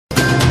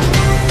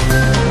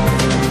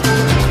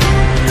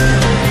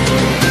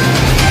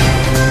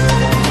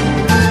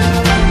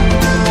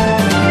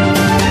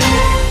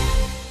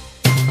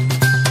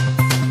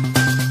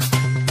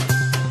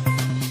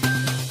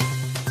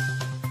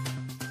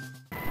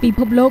ពិ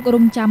ភពលោករ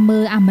ងចាំមើ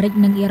លអាមេរិក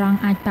និងអ៊ីរ៉ង់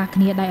អាចប៉ះគ្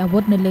នាដោយអាវុ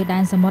ធនៅលើដែ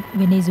នសមុទ្រ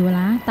វេណេស៊ុយ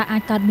ឡាតើអា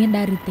ចកើតមាន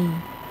ដែរឬទេ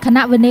ខ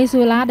ណៈវេណេ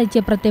ស៊ុយឡាដែល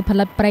ជាប្រទេសផ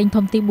លិតប្រេង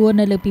ធំទី4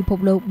នៅលើពិភព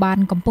លោកបាន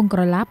កំពុងក្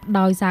រឡាប់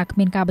ដោយសារគ្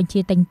មានការបញ្ជា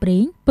ទិញប្រេ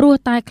ងព្រោះ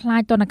តែខ្លា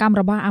ចទណ្ឌកម្ម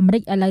របស់អាមេរិ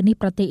កឥឡូវនេះ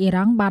ប្រទេសអ៊ី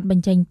រ៉ង់បានប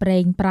ញ្ចេញប្រេ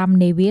ង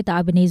5នាវាទៅ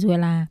ឲ្យវេណេស៊ុយ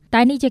ឡា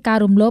តែនេះជាការ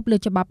រំលោភលើ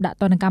ច្បាប់ដាក់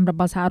ទណ្ឌកម្មរ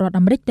បស់សហរដ្ឋ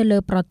អាមេរិកទៅលើ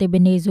ប្រទេស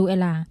វេណេស៊ុយ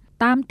ឡា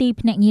តាមទី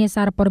ភ្នាក់ងារ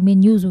សារព័ត៌មាន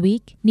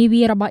Newsweek នា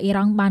វារបស់អ៊ី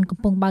រ៉ង់បានកំ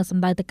ពុងបើកស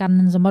ម្ដៅទៅកាន់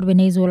សមុទ្រវេ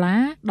ណេស៊ុយឡា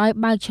ដោយ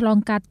បើកឆ្លង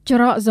កាត់ច្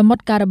រកសមុទ្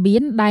រការ៉ាបៀ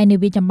នដែលនា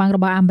វាចម្បាំងរ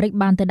បស់អាមេរិក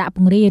បានទៅដាក់ព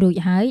ង្រាយរួច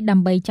ហើយដើ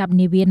ម្បីចាប់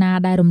នាវាណា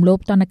ដែលរំលោភ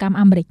ទណ្ឌកម្ម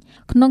អាមេរិក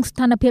ក្នុងស្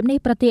ថានភាពនេះ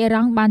ប្រទេសអ៊ី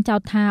រ៉ង់បានចោ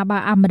ទថាបើ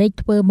អាមេរិក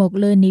ធ្វើមក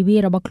លើនាវា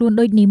របស់ខ្លួន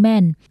ដូចនេះមែ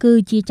នគឺ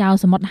ជាចោរ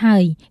សមុទ្រហើ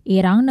យអ៊ី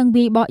រ៉ង់នឹង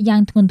វាយបកយ៉ា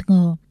ងធ្ងន់ធ្ង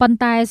រប៉ុន្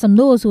តែសំ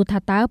ណួរសួរថា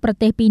តើប្រ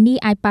ទេសពីរនេះ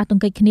អាចប៉ះទ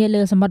ង្គិចគ្នា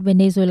លើសមុទ្រវេ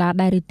ណេស៊ុយឡា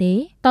ដែរឬទេ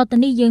តទៅ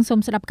នេះយើងសូម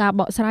ស្ដាប់ការ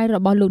បកស្រាយរ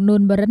បស់លោកនួ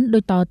នបរិនដូ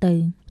ចតទៅ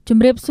ជំ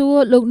រាបសួរ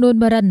លោកនួន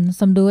បរិន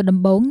សំដួរដំ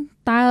បង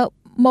តើ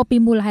មកពី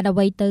មូលហេតុអ្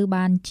វីទៅ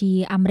បានជា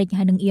អាមេរិក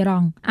ហើយនិងអ៊ីរ៉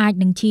ង់អាច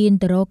នឹងឈាន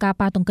ទៅរកការ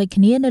ប៉ះទង្គិច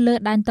គ្នានៅលើ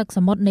ដែនទឹកស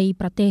មុទ្រនៃ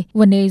ប្រទេស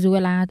វេណេស៊ុយ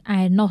ឡាឯ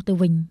ណោះទៅ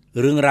វិញ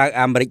រឿងរ៉ាវ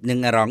អាមេរិកនិង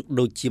អ៊ីរ៉ង់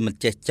ដូចជាមិន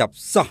ចេះចប់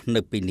សោះ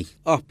នៅពេលនេះ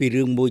អស់ពី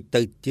រឿងមួយ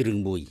ទៅជារឿង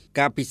មួយ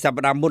កាលពីស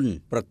ប្តាហ៍មុន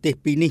ប្រទេស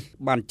ពីរនេះ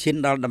បានឈាន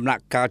ដល់ដំណា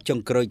ក់កាលចុង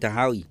ក្រោយទៅ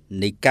ហើយ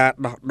នៃការ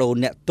ដោះដូរ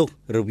អ្នកទោស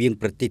រវាង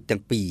ប្រទេសទាំ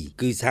ងពីរ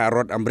គឺសហរ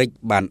ដ្ឋអាមេរិក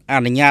បានអ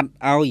នុញ្ញាតឲ្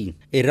យ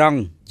អ៊ីរ៉ង់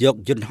យក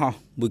យន្តហោះ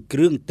មួយគ្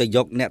រឿងទៅយ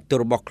កអ្នកទោស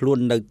របស់ខ្លួន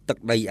នៅទឹក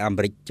ដីអា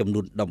មេរិកចំ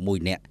នួន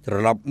11នាក់ត្រ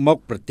ឡប់មក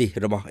ប្រទេស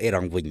របស់អ៊ី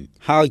រ៉ង់វិញ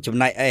ហើយចំ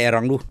ណែកឯអ៊ី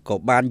រ៉ង់នោះក៏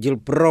បានយ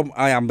ល់ព្រម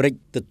ឲ្យអាមេរិក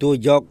ទទួល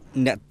យក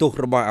អ្នកទោស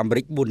របស់អាមេ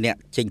រិក4នាក់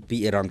ចេញពី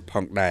អ៊ីរ៉ង់ផ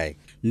ងដែរ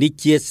នេះ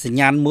ជាសញ្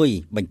ញាណមួយ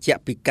បញ្ជា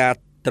ក់ពីការ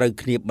ត្រូវ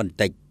គ្នាបន្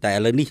តិចតែឥ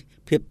ឡូវនេះ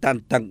ភាពតាន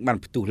តឹងបាន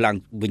ផ្ទុះឡើង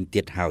វិញ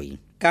ទៀតហើយ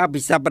កាល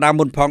ពីសប្តាហ៍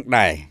មុនផង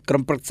ដែរក្រុ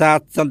មប្រឹក្សា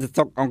សន្តិ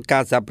សុខអង្គកា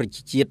រសហប្រ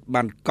ជាជាតិ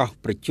បានកោះ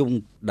ប្រជុំ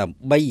ដើម្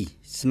បី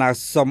ស្នើ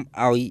សុំ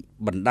ឲ្យ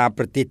បណ្ដា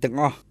ប្រទេសទាំង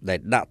អស់ដែល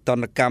ដាក់ទ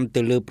ណ្ឌកម្ម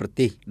ទៅលើប្រ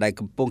ទេសដែល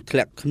កំពុងធ្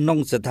លាក់ក្នុង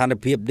ស្ថាន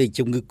ភាពនៃ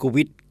ជំងឺ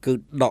Covid គឺ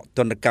ដកទ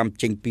ណ្ឌកម្ម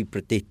ចេញពីប្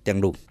រទេសទាំង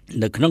នោះ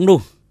នៅក្នុងនោះ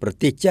ប្រ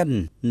ទេសចិន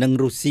និង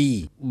រុស្ស៊ី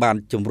បាន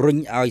ជំរុញ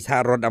ឲ្យសហ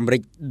រដ្ឋអាមេរិ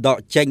កដក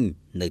ចេញ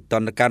នៅទ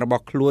ណ្ឌកម្មរប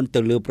ស់ខ្លួនទៅ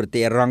លើប្រទេ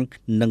សអ៊ីរ៉ង់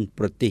និង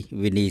ប្រទេស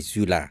វេណេ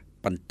ស៊ុយឡា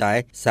ប៉ុន្តែ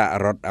សហ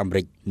រដ្ឋអាមេ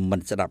រិកមិន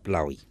ស្ដាប់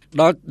ឡើយ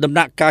ដល់ដំ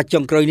ណាក់កាលចុ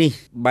ងក្រោយនេះ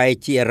បែរ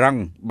ជាអ៊ីរ៉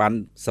ង់បាន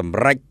សម្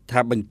រេច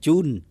ថាបញ្ជូ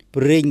ន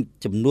ប្រេង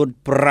ចំនួន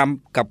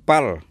5កប៉ា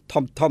ល់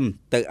ធំ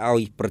ទៅឲ្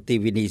យប្រទេស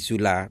វេណេស៊ុយ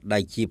ឡាដែ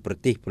លជាប្រ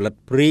ទេសផលិត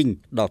ប្រេង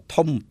ដ៏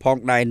ធំផង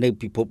ដែរនៅ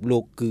ពិភពលោ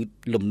កគឺ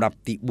លំដាប់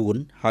ទី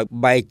4ហើយ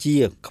បែរជា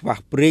ខ្វះ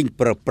ប្រេង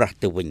ប្រើប្រាស់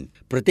ទៅវិញ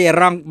ប្រទេសអ៊ី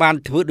រ៉ង់បាន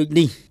ធ្វើដូច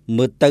នេះ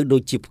មើលទៅដូ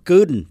ចជាផ្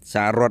កើនស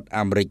ហរដ្ឋ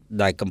អាមេរិក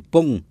ដែលកំ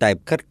ពុងតែ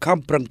ខិតខំ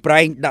ប្រឹងប្រែ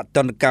ងដាក់ទ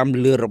ណ្ឌកម្ម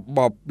លើរប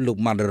បលោក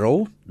ម៉ាដូរ៉ូ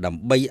ដើ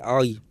ម្បី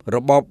ឲ្យរ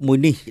បបមួយ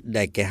នេះ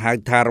ដែលគេហៅ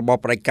ថារបប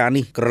ផ្ដាច់ការ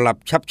នេះក្រឡា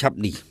ប់ឆាប់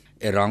នេះ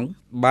អ៊ីរ៉ង់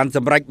បានស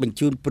ម្រេចបញ្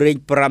ជូនប្រេង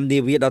5នា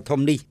វាដ៏ធំ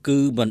នេះគឺ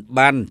មិន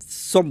បាន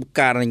សុំ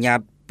ការអនុញ្ញាត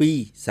ពី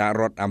សហ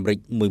រដ្ឋអាមេរិក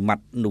មួយម៉ា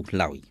ត់នោះ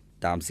ឡើយ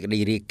តាមសេចក្តី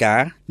រាយកា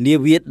រណ៍នា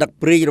វាដឹក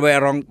ប្រេងរបស់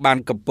អ៊ីរ៉ង់បាន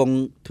កំពុង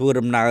ធ្វើ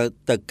ដំណើរ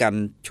ទៅកាន់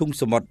ឈូង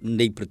សមុទ្រ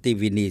នៃប្រទេស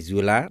វេណេស៊ុ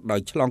យឡាដោ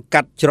យឆ្លង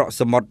កាត់ច្រក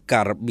សមុទ្រ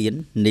ការ៉ាបៀន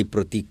នៃប្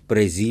រទេសប្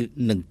រេស៊ីល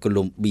និងកូ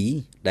ឡុំប៊ី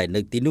ដែល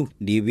នៅទីនោះ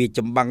នាវាច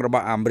ម្បាំងរប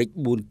ស់អាមេរិក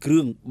4គ្រឿ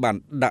ងបាន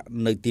ដាក់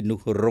នៅទីនោះ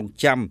រង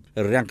ចាំ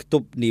រាំងខ្ទ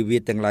ប់នាវា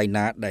ទាំងឡាយ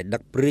ណាដែលដឹ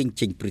កប្រេង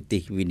ចេញប្រទេ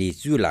សវេណេ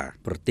ស៊ុយឡា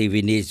ប្រទេស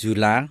វេណេស៊ុយ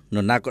ឡានរ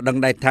ណាក៏ដឹង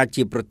ដែរថា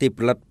ជាប្រទេស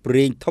ផលិតប្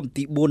រេងធំ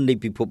ទី4នៃ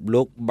ពិភព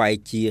លោកបែរ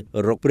ជា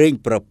រកប្រេង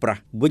ប្រើប្រា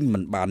ស់វិញមិ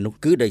នបាននោះ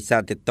គឺដោយសា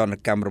រតែទណ្ឌ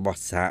កម្មរបស់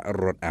សហ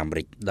រដ្ឋអាមេ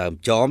រិកដើម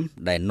ចម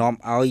ដែលនាំ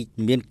ឲ្យ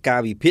មានការ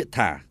វិភាគ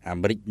ថាអា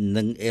មេរិក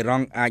និងអ៊ីរ៉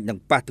ង់អាចនឹង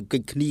ប៉ះទង្គិ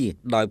ចគ្នា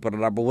ដោយប្រ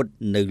ដាប់អាវុធ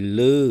នៅ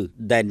លើ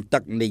ដែនទឹ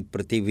កនៃប្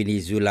រទេសវេណេ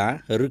ស៊ុយឡា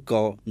ឬ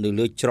ក៏នៅ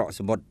លើច្រកស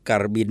មុទ្រកា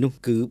រ៉ាបៀននោះ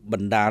គឺប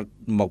ណ្ដាល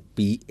មក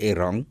ពីអ៊ី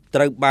រ៉ង់ត្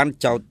រូវបាន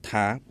ចោទ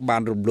ថាបា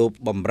នរំលោភ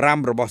បំរាម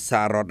របស់ស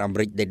ហរដ្ឋអាមេ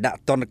រិកដែលដាក់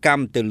ទណ្ឌកម្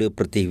មទៅលើ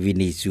ប្រទេសវេ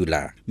ណេស៊ុយ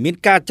ឡាមាន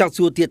ការចោទ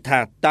សួរទៀតថា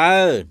តើ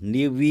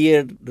នាវា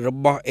រ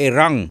បស់អ៊ី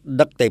រ៉ង់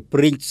ដឹកតែប្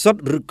រេងសុទ្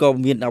ធឬក៏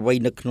មានអ្វី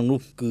នៅក្នុងនោះ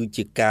គឺ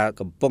ជាការ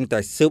កំពុងតែ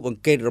ស៊ើបអ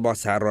ង្កេតរបស់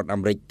សហរដ្ឋអា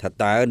មេរិកថា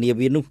តើនា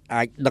វានោះ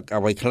អាចដឹក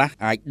អ្វីខ្លះ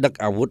អាចដឹក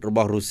អាវុធរប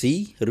ស់រុស្ស៊ី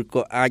ឬ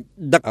ក៏អាច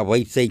ដឹកអ្វី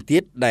ផ្សេងទៀ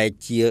តដែល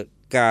ជា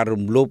ការ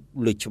រំលោភ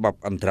លើច្បាប់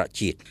អន្តរ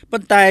ជាតិប៉ុ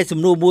ន្តែសំ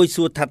ណួរមួយ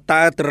សួរថា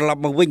តើត្រឡ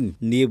ប់មកវិញ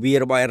នាវា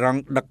របស់អ៊ីរ៉ង់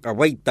ដឹកអ្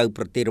វីទៅ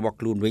ប្រទេសរបស់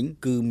ខ្លួនវិញ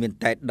គឺមាន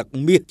តែដឹក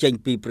មាសចេញ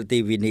ពីប្រទេស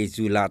វេណេ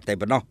ស៊ុយឡាតែ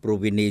ប៉ុណ្ណោះព្រោះ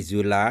វេណេស៊ុ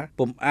យឡា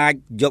ពុំអាច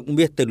យក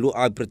មាសទៅលក់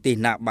ឲ្យប្រទេស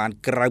ណាបាន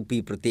ក្រៅពី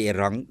ប្រទេសអ៊ី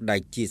រ៉ង់ដែល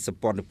ជាសម្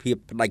ព័ន្ធភាព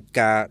ផ្ដាច់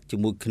ការជា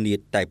មួយគ្នា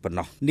តែប៉ុណ្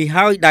ណោះនេះ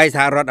ហើយដែលស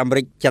ហរដ្ឋអាមេ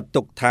រិកចាត់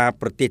ទុកថា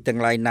ប្រទេសទាំង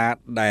ឡាយណា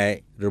ដែល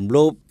រំ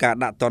លោភការ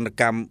ដាក់ទណ្ឌ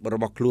កម្មរ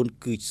បស់ខ្លួន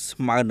គឺស្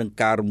មើនឹង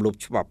ការរំលោភ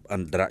ច្បាប់អ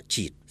ន្តរ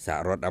ជាតិសហ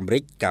រដ្ឋអាមេរិ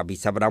កកាលពី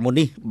សប្តាហ៍មុន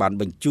នេះបាន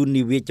បញ្ជូន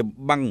នាវាចម្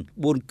បាំង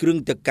4គ្រឿង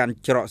ទៅកាន់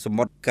ច្រកស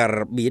មុទ្រកា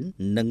រ៉ាបៀន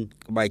និង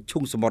ក្បែរឈូ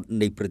ងសមុទ្រ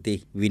នៃប្រទេស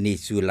វេណេ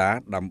ស៊ុយឡា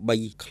ដើម្បី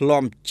ឃ្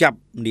លាំចាប់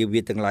នា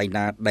វាទាំងឡាយ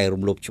ណាដែល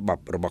រំលោភច្បា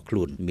ប់របស់ខ្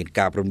លួនមាន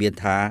ការព្រមាន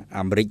ថា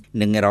អាមេរិក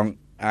និងអ៊ីរ៉ង់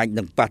អាច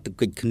នឹងប៉ះទង្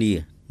គិចគ្នា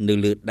នៅ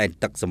លើដែន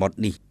ទឹកសមុទ្រ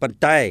នេះប៉ុន្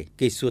តែ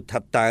គេសួរថា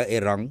តើអ៊ី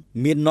រ៉ង់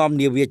មាននាំ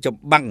នាវាច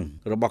ម្បាំង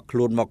របស់ខ្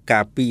លួនមកកា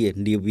រពារ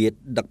នាវា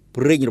ដឹក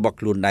ប្រេងរបស់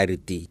ខ្លួនដែរឬ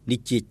ទេនេះ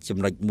ជាចំ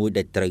ណុចមួយ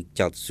ដែលត្រូវ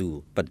ចោទសួរ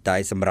ប៉ុន្តែ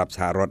សម្រាប់ស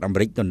ហរដ្ឋអាមេ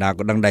រិកនរណា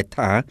ក៏ដឹងដែរ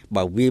ថា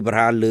បើវាយប្រ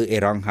ហារលើអ៊ី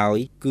រ៉ង់ហើយ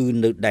គឺ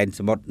នៅដែនស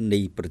មុទ្រនៃ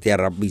ប្រទេសអា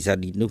រ៉ាប៊ីសាអូ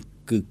ឌីតនោះ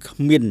គឺគ្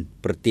មាន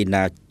ប្រទេស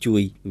ណាជួ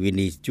យ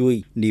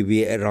នា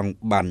វាអ៊ីរ៉ង់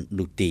បាន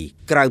នោះទេ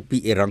ក្រៅពី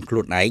អ៊ីរ៉ង់ខ្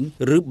លួនឯង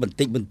ឬបន្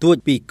តិចបន្តួច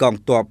ពីកង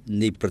ទ័ព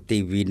នៃប្រទេស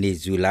វេណេ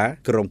ស៊ុយឡា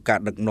ក្រុមការ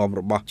ដឹកនាំ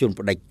របស់ជន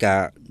ផ្ដាច់កា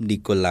រនី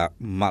កូឡា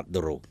ម៉ា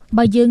ដូរ៉ូ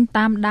បើយើង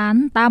តាមដាន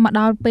តើមក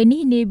ដល់ពេល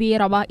នេះនាវា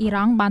របស់អ៊ី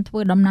រ៉ង់បានធ្វើ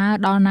ដំណើរ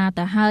ដល់ណា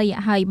ទៅ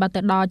ហើយបើ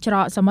ទៅដល់ច្រ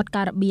កសមុទ្រ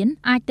ការ៉ាបៀន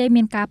អាចទេ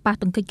មានការប៉ះ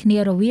ទង្គិចគ្នា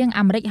រវាង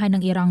អាមេរិកហើយនិ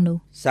ងអ៊ីរ៉ង់នោះ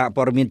សារ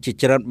ព័ត៌មានជា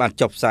ច្រើនបាន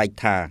ចុះផ្សាយ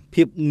ថា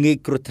ភាពងាយ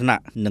គ្រោះថ្នា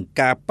ក់នឹង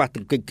ការប៉ះទ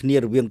ង្គិចគ្នា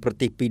រវាងប្រ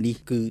ទេសពីរនេះ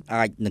គឺ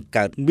អាចនឹង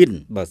កើតមាន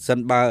បើសិន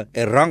បើ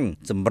អ៊ីរ៉ង់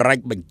សម្រេច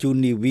បញ្ជូន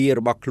នាវា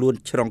របស់ខ្លួន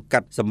ឆ្លងកា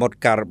ត់សមុទ្រ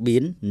ការ៉ាបៀ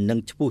ននិង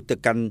ឆ្ពោះទៅ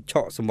កាន់ឆ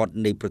កសមុទ្រ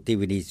នៃប្រទេស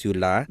វេណេស៊ុយ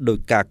ឡាដោយ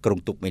ការគ្រោង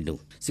ទុកឯនោះ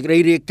សេចក្តី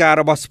រាយការណ៍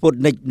របស់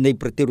Sputnik នៃ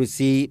ប្រទេសរុស្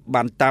ស៊ី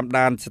បានតាម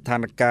ដានស្ថាន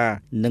ភាព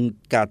និង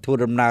ការធ្វើ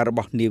ដំណើររប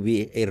ស់នាវា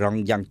អ៊ីរ៉ង់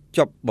យ៉ាងច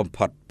ប់បំ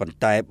ផុតប៉ុន្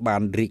តែបា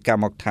នរាយការ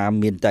ណ៍មកថា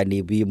មានតែនា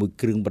វាមួយ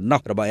គ្រឿងប៉ុណ្ណោះ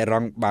របស់អ៊ីរ៉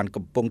ង់បាន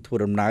កំពុងធ្វើ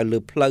ដំណើរលើ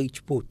ផ្លូវ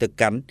ឆ្ពោះទៅ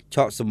កាន់ឆ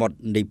កសមុទ្រ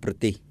នៃប្រ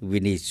ទេសវេ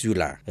ណេស៊ុយ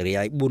ឡារី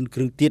ឯ4គ្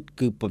រឿងទៀត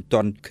គឺពុំ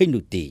ទាន់ឃើញ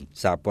នោះទេ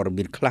សារព័ត៌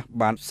មានខ្លះ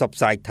បានផ្សព្វ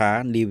ផ្សាយថា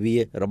នាវា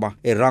របស់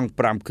អ៊ីរ៉ង់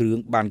5គ្រឿង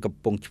បានកំ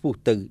ពុងឆ្ពោះ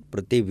ទៅប្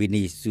រទេសវេ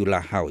ណេស៊ុយ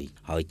ឡាហើ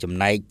យចំ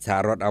ណែកសហ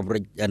រដ្ឋអាមេរិ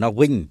កឯនោះ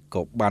វិញ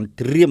ក៏បាន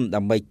ត្រៀម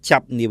ដើម្បីចា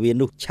ប់នាវា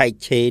នោះឆែក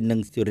ឆេរនិង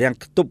រាំង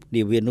ខ្ទប់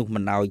នាវានោះមិ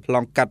នឲ្យឆ្ល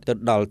ងកាត់ទៅ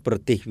ដល់ប្រ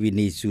ទេសវេ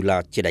ណេស៊ុយឡា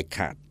ជាដាច់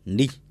ខាត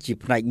នេះជា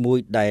ផ្នែកមួយ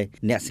ដែល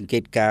អ្នកសង្កេ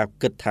តការណ៍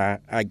គិតថា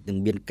អាចនឹង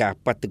មានការ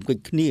ប៉ះទង្គិច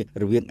គ្នា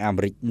រវាងអា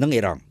មេរិកនិង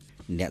អ៊ីរ៉ង់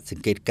អ្នកស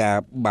ង្កេតការ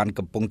ណ៍បាន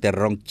កំពុងតែ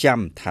រងចាំ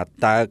ថា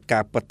តើកា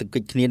រប៉ះទង្គិ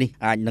ចគ្នានេះ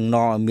អាចនឹង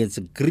នាំឲ្យមានស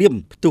ង្គ្រាម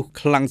ផ្ទុះ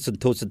ខ្លាំងស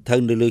ន្ធោសន្ធៅ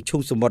នៅលើឈូ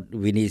ងសមុទ្រ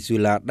វេណេស៊ុយ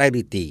ឡាដែរ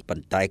ឬទេប៉ុ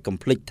ន្តែកុំ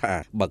ភ្លេចថា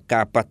បើ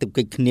ការប៉ះទង្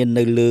គិចគ្នា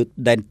នៅលើ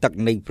ដែនទឹក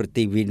នៃប្រ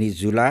ទេសវេណេ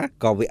ស៊ុយឡា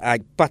ក៏វាអាច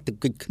ប៉ះទ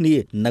ង្គិចគ្នា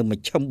នៅម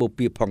ជ្ឈមបូ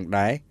ព៌ាផង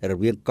ដែររ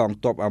វាងកង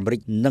ទ័ពអាមេរិ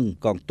កនិង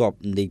កងទ័ព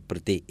នៃប្រ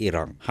ទេសអ៊ី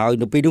រ៉ង់ហើយ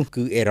នៅពេលនោះ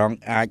គឺអ៊ីរ៉ង់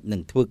អាចនឹ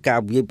ងធ្វើការ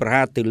វាយប្រ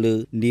ហារទៅលើ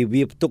នា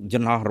វាផ្ទុកយ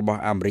ន្តហោះរប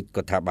ស់អាមេរិក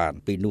ក៏ថាបាន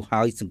ពេលនោះ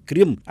ហើយសង្គ្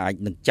រាមអាច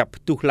នឹងចាប់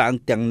ផ្ទុះឡើង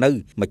ទាំងនៅ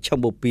មជ្ឈម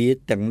បូព៌ា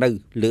ទាំងនៅ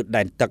លើ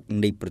ដែនទឹក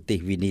នៃប្រទេស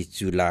វេណេ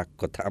ស៊ុយឡា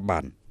ក៏ថាបា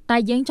នតែ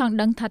យើងចង់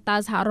ដឹងថាតើ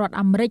សហរដ្ឋ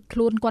អាមេរិកខ្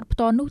លួនគាត់ផ្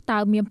ទាល់នោះតើ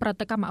មានប្រ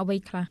តិកម្មអ្វី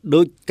ខ្លះ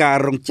ដោយការ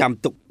រងចាំ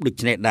ទុកដូ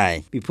ចនេះដែរ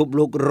ពិភព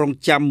លោករង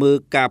ចាំមើល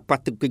ការប៉ះ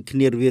ទង្គិចគ្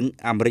នារវាង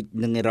អាមេរិក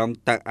និងអ៊ីរ៉ង់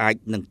តើអាច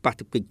នឹងប៉ះ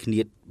ទង្គិចគ្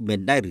នាមែន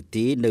ដែរឬ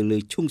ទេនៅលើ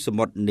ឈូងស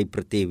មុទ្រនៃប្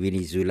រទេសវេ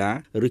ណេស៊ុយឡា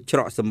ឬច្រ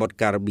កសមុទ្រ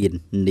ការ៉ាបៀន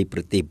នៃប្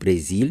រទេសប្រេ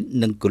ស៊ីល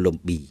និងកូឡុំ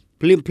ប៊ី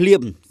ភ្លា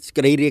មសេច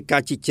ក្តីរាយកា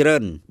រណ៍ជាច្រើ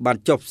នបាន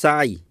ចុះផ្សា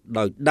យ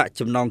ដោយដាក់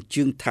ចំណង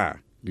ជើងថា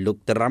លោក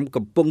តារ៉ាំ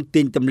កំពុង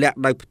ទាញទម្លាក់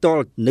ដោយផ្ទា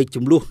ល់នៃ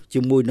ចំនួន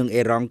ជាមួយនឹង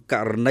អ៊ីរ៉ង់ក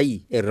រណី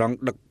អ៊ីរ៉ង់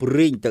ដឹកប្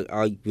រេងទៅ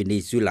ឲ្យវេណេ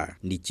ស៊ុយឡា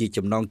នេះជា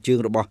ចំណងជើង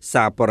របស់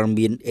សារព័ត៌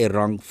មានអ៊ី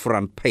រ៉ង់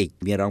Front Page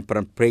មានរង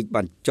Front Page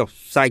បានចុះ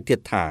ផ្សាយទៀត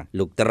ថា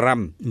លោកតារ៉ាំ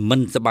មិ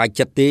នសប្បាយ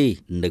ចិត្តទេ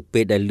នៅ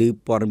ពេលដែលឮ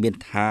ព័ត៌មាន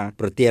ថា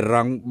ប្រទេសអ៊ី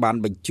រ៉ង់បាន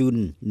បញ្ជូន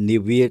នា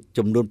វា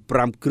ចំនួន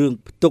5គ្រឿង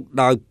ផ្ទុក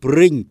ដោយប្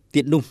រេង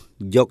ទៀតនោះ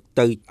យក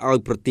ទៅឲ្យ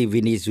ប្រទេស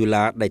វេណេស៊ុយ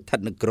ឡាដែលស្ថិត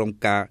នៅក្រោម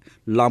ការ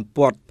ឡោម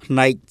ព័ទ្ធផ្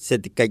នែកសេ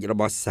ដ្ឋកិច្ចរ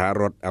បស់សហ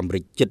រដ្ឋអាមេ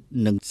រិកជិត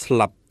នឹងស្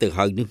លាប់ទៅ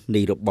ហើយនេះ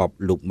នៃរបប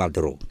លោកម៉ាល់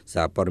ដូរ៉ូ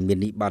សារព័ត៌មាន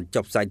នេះបាន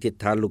ចុះផ្សាយទៀត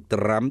ថាលោកតា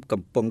រ៉ាំ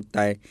កំពុង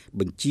តែ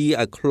បញ្ជា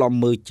ឲ្យឃ្លាំ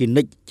មើលជា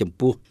និច្ចចំ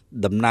ពោះ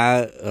ដំណើរ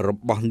រ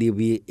បស់នា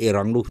វាអ៊ី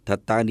រ៉ង់នោះថា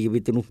តើនាវា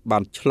ទៅនោះបា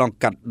នឆ្លង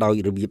កាត់ដោយ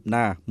របៀប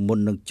ណាមុន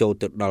នឹងចូល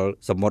ទៅដល់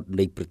សមុទ្រ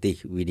នៃប្រទេស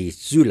វេណេ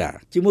ស៊ុយឡា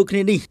ជាមួយគ្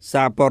នានេះ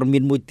សារព័ត៌មា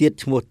នមួយទៀត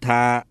ឈ្មោះ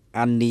ថា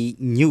Annie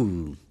New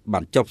បា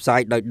នចុះផ្សាយ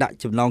ដោយដាក់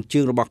ចំណងជើ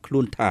ងរបស់ខ្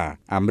លួនថា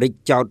អាមេរិក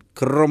ចោទ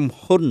ក្រុម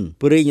ហ៊ុន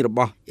ប្រេងរប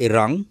ស់អ៊ី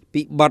រ៉ង់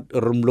ពីបទ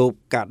រំលោភ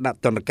ការដាក់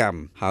ទណ្ឌកម្ម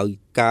ហើយ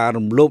ការ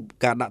រំលោភ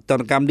ការដាក់ទ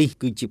ណ្ឌកម្មនេះ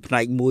គឺជាផ្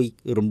នែកមួយ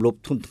រំលោភ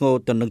ធ្ងន់ធ្ងរ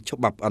ទៅនឹងច្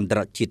បាប់អន្តរ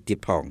ជាតិទៀត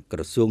ផងក្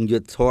រសួងយុ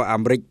ទ្ធសាស្ត្រអា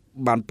មេរិក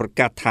បានប្រ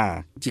កាសថា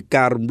ជា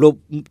ការរំលោភ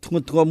ធ្ង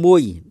ន់ធ្ងរមួ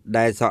យ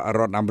ដែលសហរ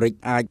ដ្ឋអាមេរិក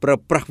អាចប្រើ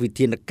ប្រាស់វិ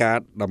ធានការ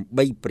ដើម្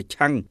បីប្រ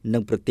ឆាំងនឹ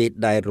ងប្រទេស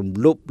ដែលរំ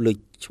លោភលើ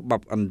ច្បា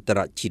ប់អន្តរ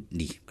ជាតិ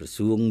នេះក្រ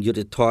សួងយុទ្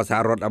ធសាស្ត្រសហ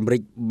រដ្ឋអាមេរិ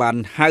កបាន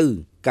ហៅ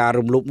ការ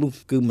រំលោភនោះ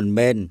គឺមិន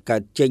មែនកើ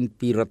តចេញ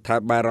ពីរដ្ឋា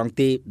ភិបាលអ៊ីរ៉ង់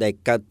ទេដែល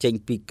កើតចេញ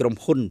ពីក្រុម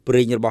ហ៊ុនប្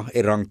រេងរបស់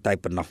អ៊ីរ៉ង់តែ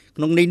ប៉ុណ្ណោះ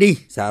ក្នុងន័យនេះ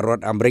សហរដ្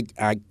ឋអាមេរិក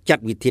អាចចា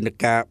ត់វិធាន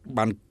ការ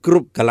បានគ្រ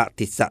ប់កលៈ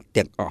ទេសៈ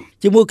ទាំងអស់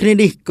ជាមួយគ្នា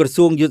នេះក្រ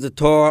សួងយុទ្ធសាស្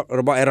ត្រ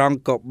របស់អ៊ីរ៉ង់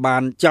ក៏បា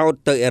នចោទ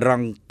ទៅអ៊ីរ៉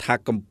ង់ថា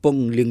កំពុង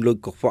លាងលុយ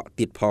កខ្វក់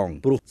ទៀតផង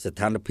ព្រោះស្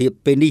ថានភាព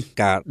ពេលនេះ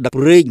ការដឹក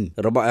ប្រេង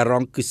របស់អ៊ីរ៉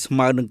ង់គឺស្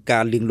មើនឹងកា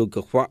រលាងលុយក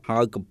ខ្វក់ហើ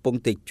យកំពុង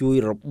តែជួយ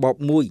របប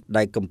មួយ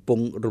ដែលកំពុង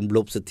រំ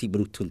លោភសិទ្ធិម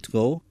នុស្សធ្ងន់ធ្ង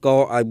រក៏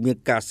ឲ្យមាន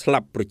ការស្លា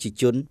ប់ប្រជា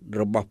ជន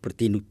របស់ប្រ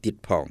ទេសនោះទៀត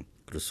ផង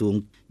ក្រសួង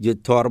យុទ្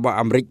ធសាស្ត្ររបស់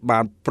អាមេរិកបា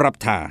នប្រាប់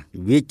ថា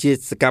វាជា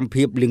សកម្ម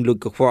ភាពលាងលុយ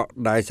កខ្វក់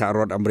ដែលសហរ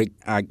ដ្ឋអាមេរិក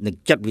អាចនឹង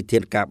ចាត់វិធា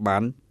នការបា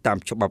នតាម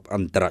ច្បាប់អ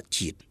ន្តរ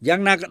ជាតិយ៉ា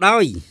ងណាក៏ដោ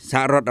យស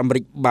ហរដ្ឋអាមេ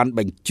រិកបានប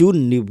ញ្ជូន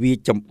នាវា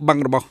ចម្បាំង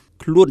របស់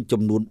ខ្លួន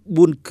ចំនួន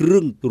4គ្រឿ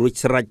ងរួច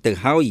ស្រេចទៅ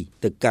ហើយ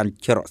ទៅកាន់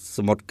ច្រកស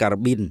មុទ្រការ៉ា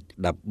បៀន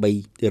ដើម្បី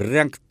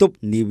រាំងខ្ទប់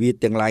នាវា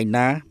ទាំងឡាយ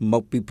ណាម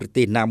កពីប្រ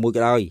ទេសណាមួយ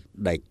ក៏ដោយ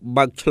ដែល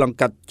បើកឆ្លង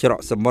កាត់ច្រក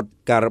សមុទ្រ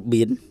ការ៉ា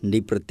បៀននៃ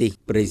ប្រទេស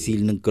ប្រេស៊ីល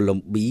និងកូឡុំ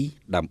ប៊ី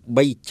ដើម្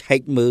បីឆែ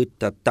កមើល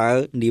តើ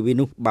នាវា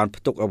នោះបាន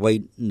ផ្ទុកអ្វី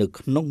នៅ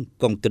ក្នុង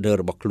កុងតឺន័រ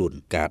របស់ខ្លួន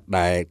ការ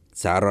ដែល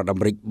សហរដ្ឋអា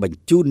មេរិកបញ្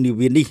ជូននា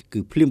វានេះគឺ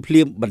ភ្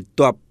លាមបន្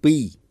ទាប់ពី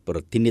ប្រ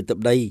ធានាធិប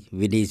តី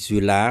វេណេស៊ុ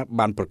យឡា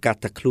បានប្រកាស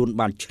ថាខ្លួន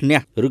បានឈ្នះ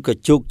ឬក៏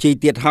ជោគជ័យ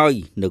ទៀតហើយ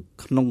នៅ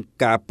ក្នុង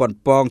ការប៉ុន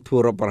ប៉ងធ្វើ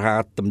រដ្ឋប្រហារ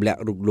ទម្លាក់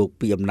រុកលោក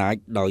ពីអំណាច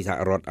ដោយសហ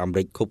រដ្ឋអាមេ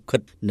រិកខុបខិ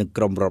តនឹង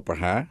ក្រុមរដ្ឋប្រ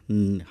ហារ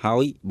ហើ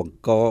យបង្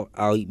ក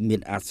ឲ្យមា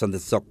នអសន្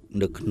តិសុខ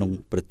នៅក្នុង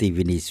ប្រទេស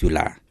វេណេស៊ុយ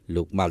ឡា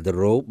លោកម៉ាល់ដូ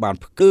រ៉ូបាន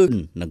ផ្កើង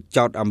និង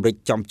ចោទអាមេរិក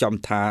ចំ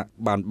ថា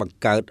បានបង្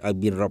កើតឲ្យ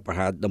មានរដ្ឋប្រ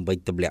ហារដើម្បី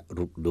ទម្លាក់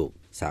រុកលោក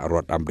សហរ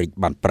ដ្ឋអាមេរិក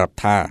បានប្រាប់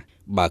ថា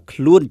បើខ្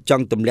លួនច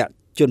ង់ទម្លាក់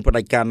ជនផ្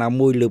ដាច់ការណា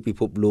មួយលើពិ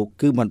ភពលោក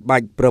គឺមិនបា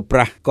ច់ប្រើប្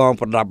រាស់កង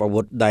ប្រដាប់អា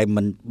វុធដែល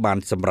មិនបាន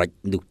សម្រេច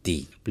នោះទេ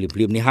ភ្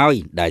លាមនេះហើយ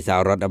ដែលសហ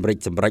រដ្ឋអាមេរិក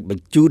សម្រេចប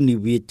ញ្ជូននា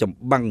វាចម្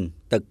បាំង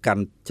ទៅកា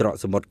ន់ច្រក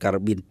សមុទ្រកា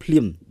រ៉ាបៀនភ្លា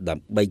មដើ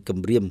ម្បីគ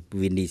ម្រាម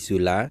វេណេស៊ុយ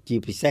ឡាជា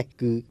ពិសេស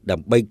គឺដើ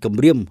ម្បីគ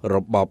ម្រាមរ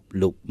បប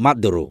លោកម៉ា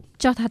ដូរ៉ូ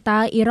ចុះថាតើ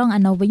អ៊ីរ៉ង់អា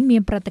ណូវិញមា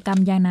នប្រតិកម្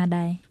មយ៉ាងណា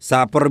ដែរ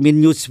សារព័ត៌មាន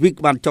Newsweek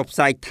បានចុះផ្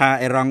សាយថា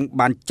អ៊ីរ៉ង់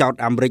បានចោទ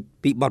អាមេរិក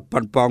ពីបទប៉ុ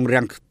នប៉ង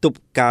រាំងខ្ទប់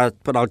ការ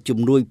ផ្ដល់ជំ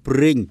នួយប្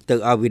រេងទៅ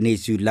ឲ្យវេណេ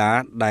ស៊ុយឡា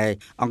ដែល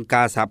អង្គ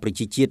ការសហប្រ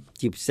ជាជាតិ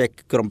ជាពិសេស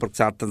ក្រុមប្រឹក្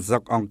សាសន្តិសុ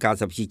ខអង្គការ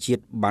សហប្រជាជា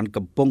តិបាន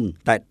កំពុង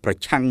តែប្រ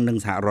ឆាំងនឹង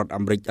សហរដ្ឋ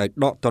អាមេរិកឲ្យ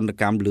ដកទណ្ឌ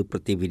កម្មលើប្រ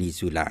ទេសវេណេ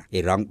ស៊ុយឡា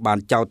អ៊ីរ៉ង់បាន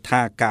ចោទ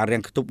ថាការរាំ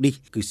ងខ្ទប់នេះ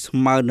គឺស្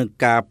មើនឹង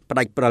ការផ្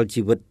ដាច់ផ្ដល់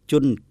ជីវិតជ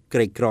នក្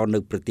រីក្រនៅ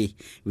ប្រទេស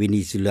វេ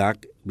ណេស៊ុយឡា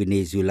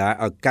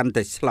ឲ្យកាន់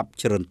តែស្លាប់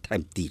ច្រើនថែ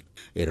មទៀត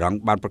អ៊ីរ៉ង់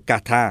បានប្រកាស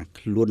ថា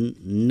ខ្លួន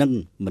នឹង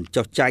មិន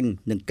ចោះចាញ់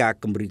នឹងការ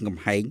គំរាមកំ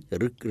ហែង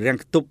ឬរាំង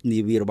ខ្ទប់នា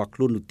វារបស់ខ្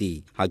លួននោះទេ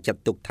ហើយចា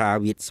ត់ទុកថា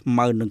វាស្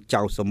មើនឹង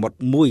ចៅសមុទ្រ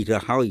មួយទៅ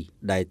ហើយ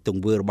ដែលទ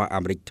ង្វើរបស់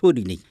អាមេរិកធ្វើ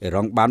នេះអ៊ី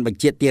រ៉ង់បានបញ្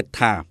ជាក់ទៀត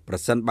ថាប្រ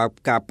សិនបើ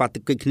ការប៉ះទ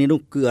ង្គិចគ្នានោះ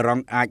គឺអ៊ីរ៉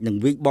ង់អាចនឹង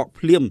វាយបក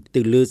ភ្លាម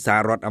ទៅលើសហ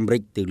រដ្ឋអាមេរិ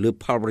កទៅលើ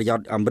ផលប្រយោជ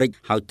ន៍អាមេរិក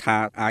ហើយថា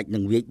អាចនឹ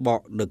ងវាយប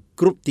កនៅ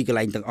គ្រប់ទីកន្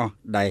លែងទាំងអស់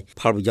ដែល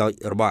ផលប្រយោជន៍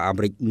របស់អា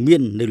មេរិកមា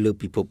ននៅលើ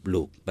ពិភព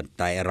លោកប៉ុន្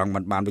តែអ៊ីរ៉ង់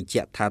បានបញ្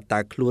ជាក់ថាតើ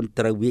ខ្លួន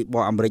ត្រូវវាយប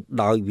កអាមេរិក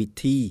ដោយវិ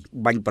ធី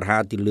បាញ់ប្រហា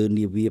រទៅលើ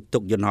នាវាផ្ទុ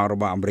កយន្តហោះរ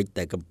បស់អាមេរិក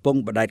តែកំពុង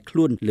បដែតខ្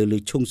លួនលើ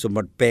ឈុងស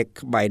មុទ្រពេក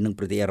ក្បែរនឹង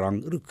ប្រទេសអ៊ីរ៉ង់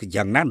ឬ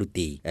យ៉ាងណានោះ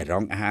ទេអ៊ីរ៉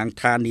ង់អះអាង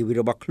ថានាវា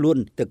របស់ខ្លួន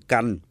ទៅ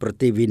កាន់ប្រ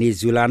ទេសវេណេ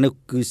ស៊ុយឡានោះ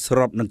គឺស្រ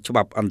បនឹងច្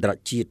បាប់អន្តរ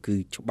ជាតិគឺ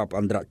ច្បាប់អ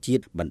ន្តរជា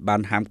តិមិនបា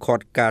នហាមឃា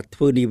ត់ការធ្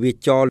វើនាវា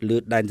ចរលើ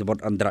ដែនសមុទ្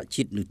រអន្តរ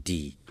ជាតិនោះ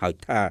ទេហើយ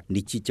ថា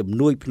នេះជាជំ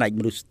នួយផ្នែក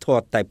មនុស្សធ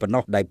ម៌តែប៉ុណ្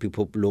ណោះដែលពិភ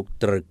ពលោក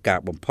ត្រូវការ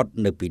បំផុត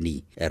នៅពេលនេះ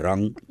អ៊ីរ៉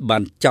ង់បា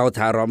នចោទ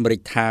ថាអាមេរិ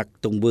កថា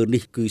ទង្វើ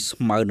នេះគឺស្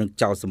មើនឹង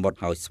ចៅសមុទ្រ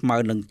ហើយស្មើ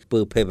នឹងធ្វើ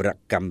ភេរវ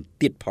កម្ម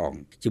ទៀតផង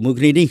ជាមួយ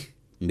គ្នានេះ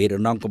មេដឹក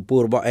នាំកម្ពុ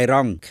ជារបស់អ៊ី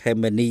រ៉ង់ខេ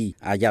មេនី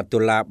អាយ៉ាតូ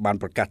ឡាបាន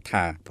ប្រកាស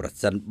ថាប្រ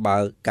សិនបើ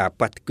ការ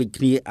ប៉ះទង្គិច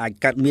គ្នាអាច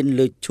កើតមាន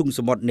លើឈុងស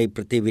មុទ្រនៃ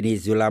ប្រទេសវេណេ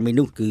ស៊ុយឡាមួយ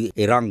នោះគឺ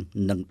អ៊ីរ៉ង់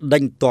នឹងដេ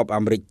ញទ័ព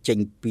អាមេរិកចេញ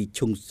ពី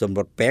ឈុងស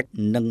មុទ្រពេក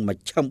និងម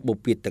ជ្ឈមបូ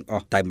ព៌ាទាំងអ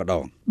ស់តែម្ដ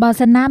ងបើ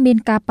សិនណាមាន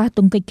ការប៉ះទ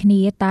ង្គិចគ្នា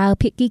តើ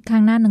ភាគីខា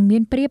ងណានឹងមា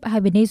នប្រៀបហើ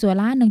យវេណេស៊ុយ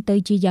ឡានឹងទៅ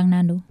ជាយ៉ាង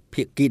ណានោះ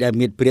ភាគីដែល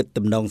មានប្រៀប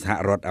ទំនងសហ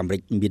រដ្ឋអាមេរិ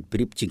កមានប្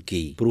រៀបជាង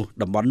គេព្រោះ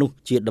តំបន់នោះ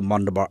ជាតំប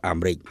ន់របស់អា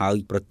មេរិកហើយ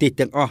ប្រទេស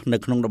ទាំងអស់នៅ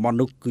ក្នុងតំបន់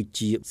នោះគឺ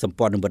ជាសម្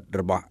ព័ន្ធមិត្ត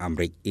របស់អាមេ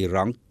រិកអ៊ី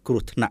រ៉ង់គ្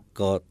រោះថ្នាក់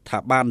ក៏ថា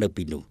បាននៅ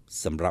ពីនោះ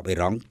សម្រាប់អ៊ី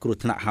រ៉ង់គ្រោះ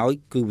ថ្នាក់ហើយ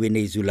គឺវេ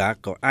ណេស៊ុយឡា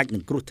ក៏អាចនឹ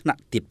ងគ្រោះថ្នាក់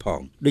ទៀតផ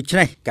ងដូច្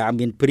នេះការ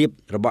មានប្រៀប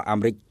របស់អា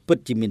មេរិកពិត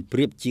ជាមានប្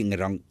រៀបជាងអ៊ី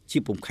រ៉ង់ជា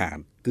ពុំខាន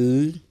គឺ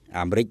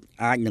អាមេរិក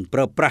អាចនឹងប្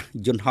រើប្រាស់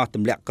យន្តហោះទ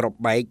ម្លាក់គ្រាប់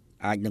បែក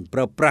អាចនឹងប្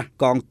រើប្រាស់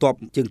កងទ័ព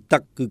ជើងទឹ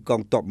កគឺក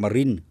ងទ័ពម៉ា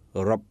រីន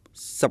រាប់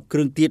សិបគ្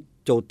រឿងទៀត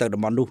ចូលទៅ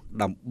តំបន់នោះ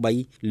ដើម្បី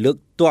លើក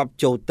ទ័ព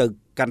ចូលទៅ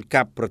កាន់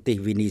កាប់ប្រទេស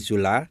វេណេស៊ុយ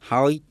ឡា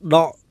ហើយដ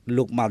ក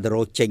លោកម៉ាដូ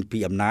រ៉ូចេញពី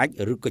អំណាច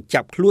ឬក៏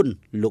ចាប់ខ្លួន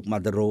លោកម៉ា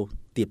ដូរ៉ូ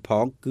ទៀតផ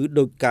ងគឺ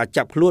ដោយការ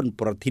ចាប់ខ្លួន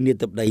ប្រធានា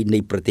ធិបតីនៃ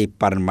ប្រទេស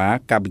ប៉ាណាម៉ា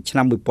កាលពីឆ្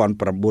នាំ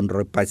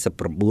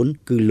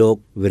1989គឺលោក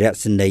វីរៈ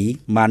សេនី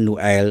ម៉ានូ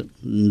អែល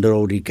ណូ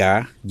រីកា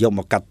យកម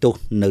កកាត់ទោស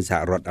នៅសហ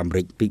រដ្ឋអាមេ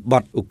រិកពីប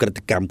ទឧក្រិដ្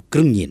ឋកម្មគ្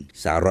រឿងញៀន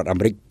សហរដ្ឋអា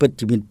មេរិកពិត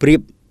ជាមានប្រៀ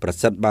បប្រ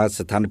សិនបើ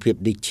ស្ថានភាព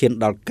នេះឈាន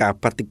ដល់ការ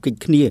ប៉ះទង្គិច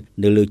គ្នា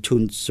នៅលើឈុំ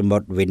សមុ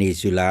ទ្រវេណេ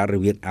ស៊ុយឡារ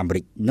វាងអាមេ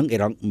រិកនិងអ៊ី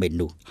រ៉ង់មែន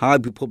នោះហើយ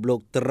ពិភពលោក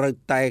ត្រូវ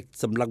តែ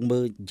សម្លឹងមើ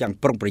លយ៉ាង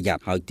ប្រុងប្រយ័ត្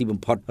នហើយទីបំ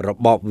ផុតរ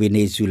បបវេ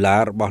ណេស៊ុយឡា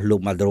របស់លោក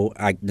ម៉ាដូរ៉ូ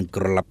អាចនឹង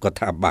ក្រឡាប់ក៏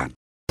ថាបាន